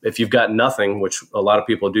if you've got nothing, which a lot of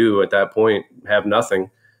people do at that point, have nothing,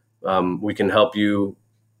 we can help you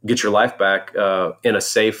get your life back in a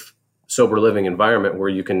safe, sober living environment where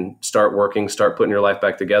you can start working, start putting your life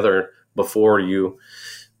back together before you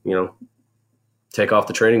take off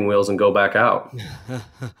the training wheels and go back out.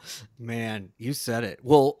 Man, you said it.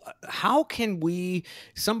 Well, how can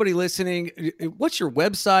somebody listening, what's your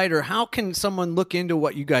website, or how can someone look into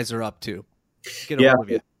what you guys are up to? Get a hold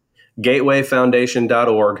of you.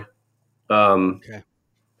 Gatewayfoundation.org. Okay.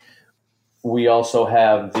 We also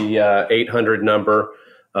have the 800 number,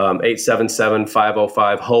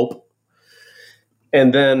 877-505-HOPE.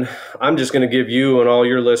 And then I'm just going to give you and all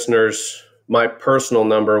your listeners my personal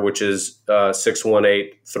number, which is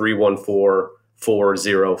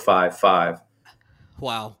 618-314-4055.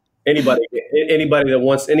 Wow. Anybody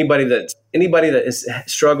that is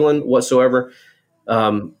struggling whatsoever,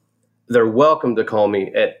 they're welcome to call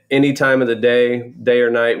me at any time of the day or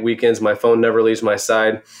night, weekends. My phone never leaves my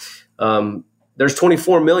side. There's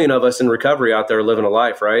 24 million of us in recovery out there living a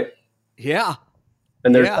life, right? Yeah.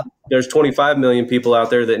 And there's 25 million people out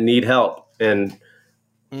there that need help. And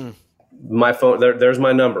my phone, there's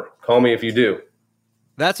my number. Call me if you do.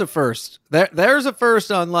 That's a first. There's a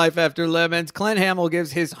first on Life After Lemons. Clint Hamill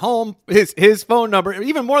gives his phone number,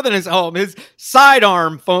 even more than his home, his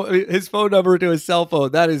sidearm phone, his phone number to his cell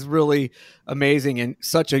phone. That is really amazing and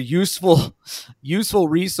such a useful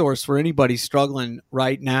resource for anybody struggling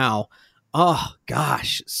right now. Oh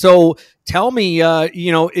gosh. So tell me,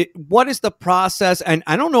 what is the process? And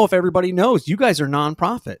I don't know if everybody knows, you guys are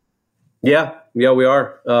nonprofit. Yeah, we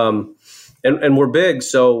are. And we're big,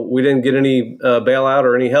 so we didn't get any bailout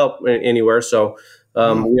or any help anywhere. So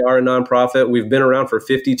we are a nonprofit. We've been around for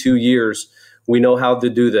 52 years. We know how to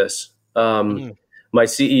do this. My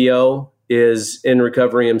CEO is in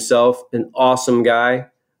recovery himself, an awesome guy.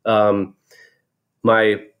 My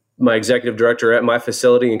executive director at my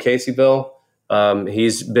facility in Caseyville,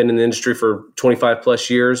 he's been in the industry for 25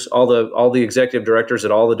 plus years. All the executive directors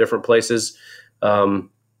at all the different places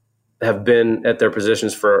have been at their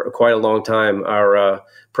positions for quite a long time. Our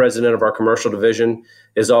president of our commercial division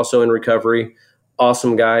is also in recovery.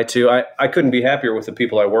 Awesome guy too. I couldn't be happier with the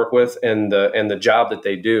people I work with and the job that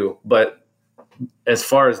they do. But as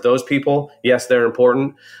far as those people, yes, they're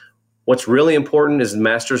important. What's really important is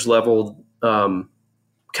master's level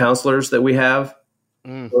counselors that we have.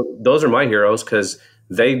 Those are my heroes because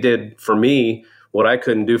they did for me what I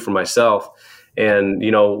couldn't do for myself. And,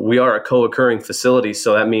 we are a co-occurring facility.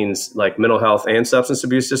 So that means like mental health and substance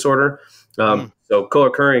abuse disorder. So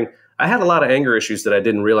co-occurring, I had a lot of anger issues that I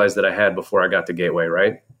didn't realize that I had before I got to Gateway,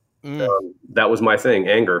 right? That was my thing,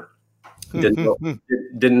 anger.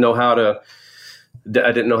 Didn't know how to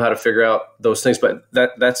figure out those things, but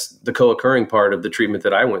that's the co-occurring part of the treatment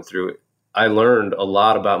that I went through. I learned a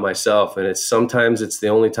lot about myself, and sometimes it's the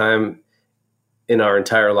only time in our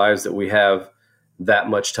entire lives that we have that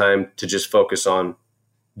much time to just focus on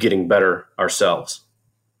getting better ourselves.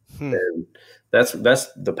 And that's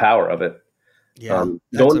the power of it. Yeah,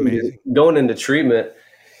 that's amazing. Going into treatment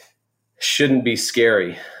shouldn't be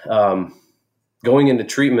scary. Going into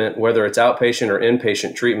treatment, whether it's outpatient or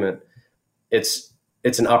inpatient treatment, it's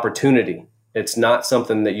an opportunity. It's not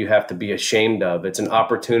something that you have to be ashamed of. It's an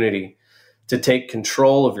opportunity to take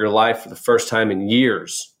control of your life for the first time in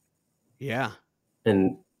years. Yeah.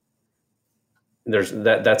 And that's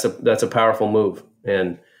a powerful move.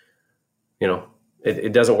 And, you know,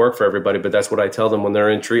 it doesn't work for everybody, but that's what I tell them when they're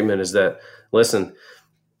in treatment is that, listen,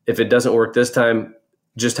 if it doesn't work this time,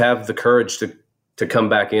 just have the courage to come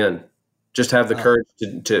back in. Just have the courage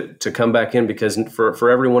to come back in, because for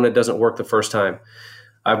everyone, it doesn't work the first time.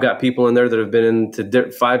 I've got people in there that have been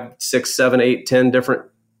into 5, 6, 7, 8, 10 different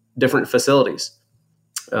facilities,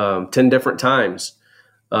 10 different times,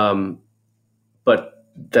 but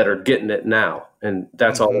that are getting it now. And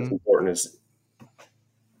that's all that's important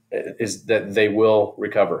is that they will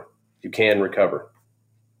recover. You can recover.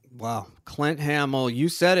 Wow. Clint Hamill, you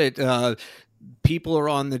said it. People are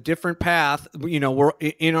on the different path. You know, we're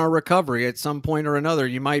in our recovery at some point or another.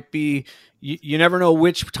 You might be, you never know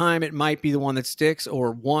which time it might be the one that sticks,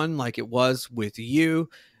 or one like it was with you.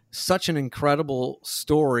 Such an incredible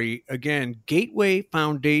story. Again,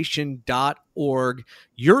 gatewayfoundation.org.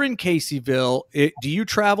 You're in Caseyville. Do you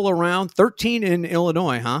travel around? 13 in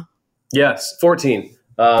Illinois, huh? Yes, 14.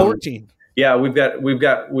 14. Yeah, we've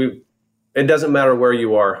it doesn't matter where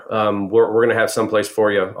you are. We're going to have someplace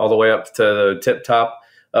for you, all the way up to the tip top,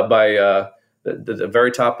 up by the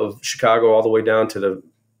very top of Chicago, all the way down to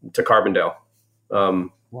Carbondale.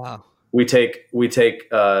 Wow. We take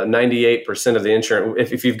 98% of the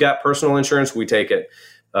insurance. If you've got personal insurance, we take it.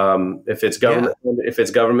 If it's government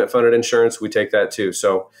funded insurance, we take that too.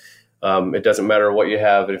 So it doesn't matter what you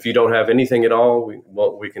have. If you don't have anything at all,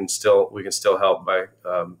 we can still help by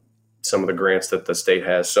some of the grants that the state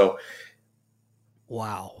has. So.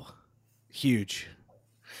 Wow. Huge.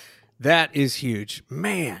 That is huge.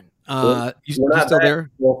 Man. You still there?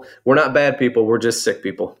 Well, we're not bad people. We're just sick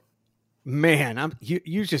people. Man,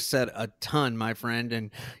 you just said a ton, my friend.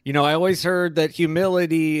 And, you know, I always heard that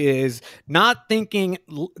humility is not thinking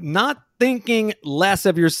less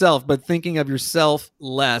of yourself, but thinking of yourself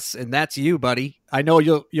less. And that's you, buddy. I know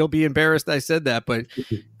you'll be embarrassed I said that, but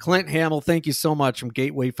Clint Hamill, thank you so much from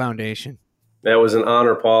Gateway Foundation. That was an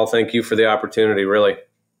honor, Paul. Thank you for the opportunity, really.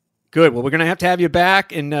 Good. Well, we're going to have you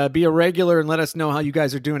back and be a regular and let us know how you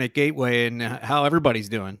guys are doing at Gateway and how everybody's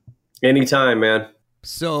doing. Anytime, man.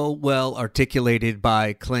 So well articulated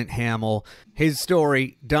by Clint Hamill. His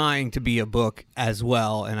story dying to be a book as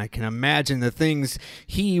well. And I can imagine the things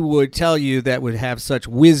he would tell you that would have such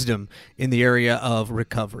wisdom in the area of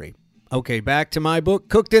recovery. Okay, back to my book,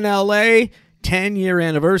 Cooked in L.A., 10-year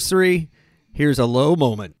anniversary. Here's a low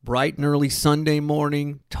moment. Bright and early Sunday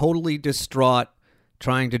morning, totally distraught,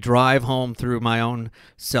 trying to drive home through my own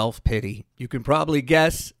self-pity. You can probably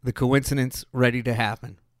guess the coincidence ready to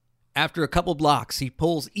happen. After a couple blocks, he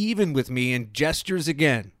pulls even with me and gestures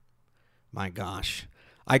again. My gosh.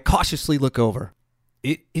 I cautiously look over.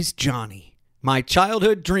 It is Johnny, my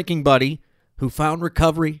childhood drinking buddy who found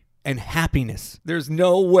recovery and happiness. There's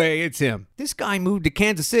no way it's him. This guy moved to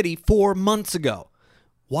Kansas City 4 months ago.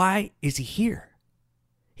 Why is he here?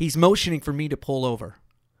 He's motioning for me to pull over.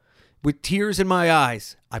 With tears in my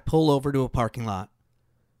eyes, I pull over to a parking lot.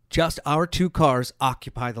 Just our 2 cars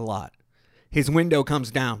occupy the lot. His window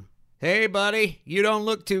comes down. Hey, buddy, you don't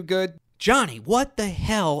look too good. Johnny, what the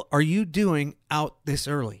hell are you doing out this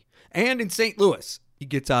early? And in St. Louis. He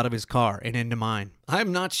gets out of his car and into mine.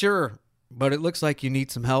 I'm not sure, but it looks like you need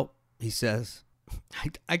some help, he says.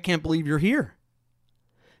 I can't believe you're here.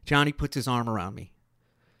 Johnny puts his arm around me.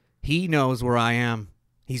 He knows where I am.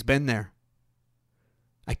 He's been there.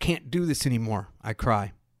 I can't do this anymore, I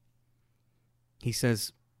cry. He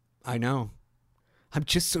says, I know. I'm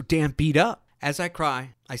just so damn beat up. As I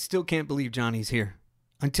cry, I still can't believe Johnny's here.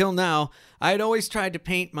 Until now, I had always tried to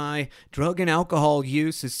paint my drug and alcohol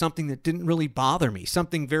use as something that didn't really bother me,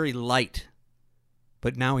 something very light.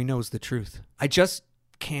 But now he knows the truth. I just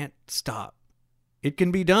can't stop. It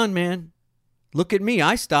can be done, man. Look at me,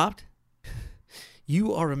 I stopped.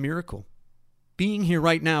 You are a miracle. Being here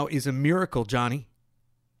right now is a miracle, Johnny.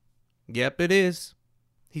 Yep, it is.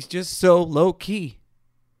 He's just so low-key.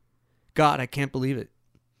 God, I can't believe it.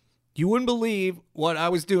 You wouldn't believe what I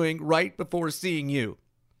was doing right before seeing you.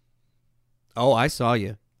 Oh, I saw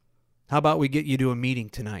you. How about we get you to a meeting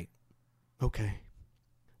tonight? Okay.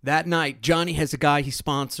 That night, Johnny has a guy he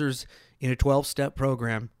sponsors in a 12-step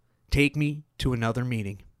program take me to another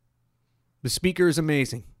meeting. The speaker is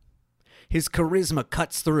amazing. His charisma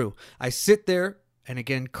cuts through. I sit there and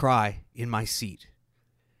again cry in my seat.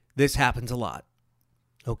 This happens a lot.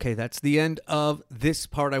 Okay, that's the end of this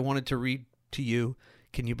part I wanted to read to you.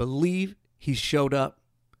 Can you believe he showed up?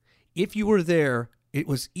 If you were there, it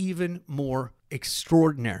was even more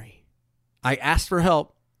extraordinary. I asked for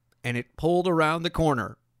help, and it pulled around the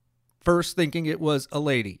corner, first thinking it was a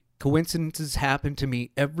lady. Coincidences happen to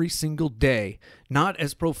me every single day. Not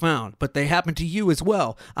as profound, but they happen to you as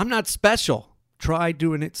well. I'm not special. Try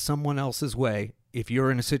doing it someone else's way if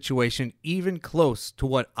you're in a situation even close to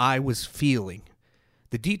what I was feeling.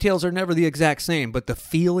 The details are never the exact same, but the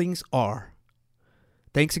feelings are.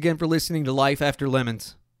 Thanks again for listening to Life After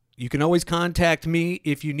Lemons. You can always contact me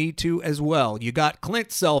if you need to as well. You got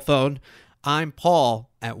Clint's cell phone. I'm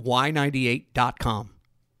Paul at y98.com.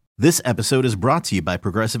 This episode is brought to you by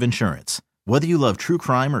Progressive Insurance. Whether you love true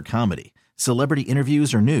crime or comedy, celebrity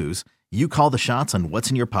interviews or news, you call the shots on what's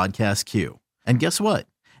in your podcast queue. And guess what?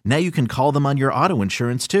 Now you can call them on your auto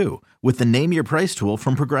insurance too with the Name Your Price tool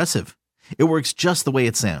from Progressive. It works just the way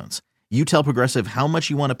it sounds. You tell Progressive how much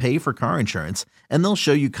you want to pay for car insurance, and they'll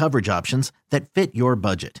show you coverage options that fit your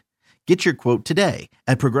budget. Get your quote today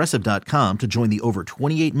at Progressive.com to join the over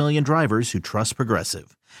 28 million drivers who trust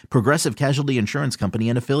Progressive. Progressive Casualty Insurance Company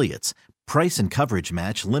and Affiliates. Price and coverage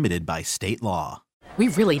match limited by state law. We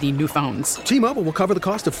really need new phones. T-Mobile will cover the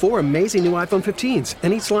cost of 4 amazing new iPhone 15s,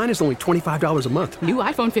 and each line is only $25 a month. New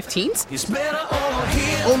iPhone 15s? It's better over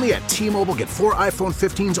here. Only at T-Mobile, get 4 iPhone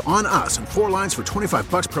 15s on us and 4 lines for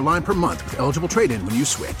 $25 per line per month with eligible trade-in when you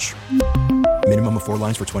switch. Minimum of 4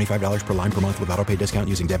 lines for $25 per line per month with autopay discount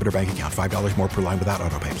using debit or bank account. $5 more per line without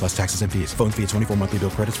autopay, plus taxes and fees. Phone fee at 24 monthly bill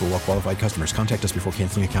credits for well-qualified customers. Contact us before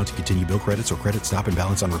canceling account to continue bill credits or credit stop and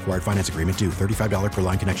balance on required finance agreement due. $35 per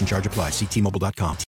line connection charge applies. See T-Mobile.com.